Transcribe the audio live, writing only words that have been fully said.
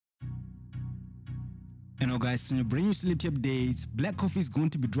And now guys, on your brand new celebrity updates, Black Coffee is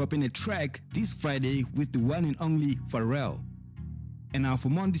going to be dropping a track this Friday with the one and only Pharrell. And now for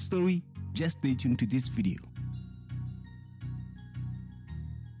more on this story, just stay tuned to this video.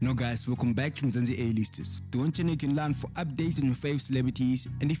 Now guys, welcome back to Mzansi A-Listers, the one channel you can learn for updates on your favorite celebrities.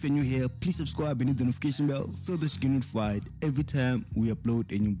 And if you're new here, please subscribe and hit the notification bell so that you get notified every time we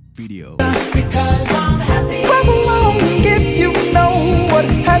upload a new video. Because I'm happy. Clap along if you know what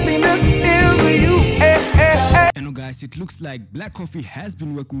happiness is to you. And now guys, it looks like Black Coffee has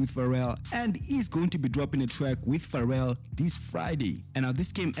been working with Pharrell and is going to be dropping a track with Pharrell this Friday. And now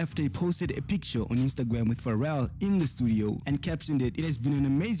this came after he posted a picture on Instagram with Pharrell in the studio and captioned it has been an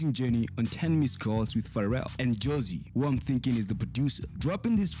amazing journey on 10 missed calls with Pharrell and Josie, who I'm thinking is the producer,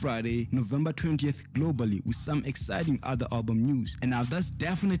 dropping this Friday, November 20th globally with some exciting other album news. And now that's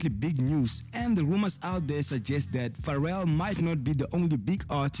definitely big news, and the rumors out there suggest that Pharrell might not be the only big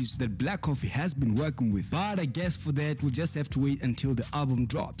artist that Black Coffee has been working with, but I guess for that we'll just have to wait until the album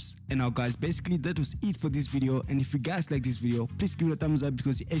drops. And now guys, basically that was it for this video, and if you guys like this video, please give it a thumbs up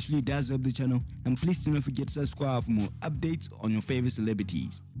because it actually does help the channel, and please do not forget to subscribe for more updates on your favorite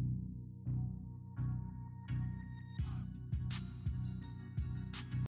celebrities.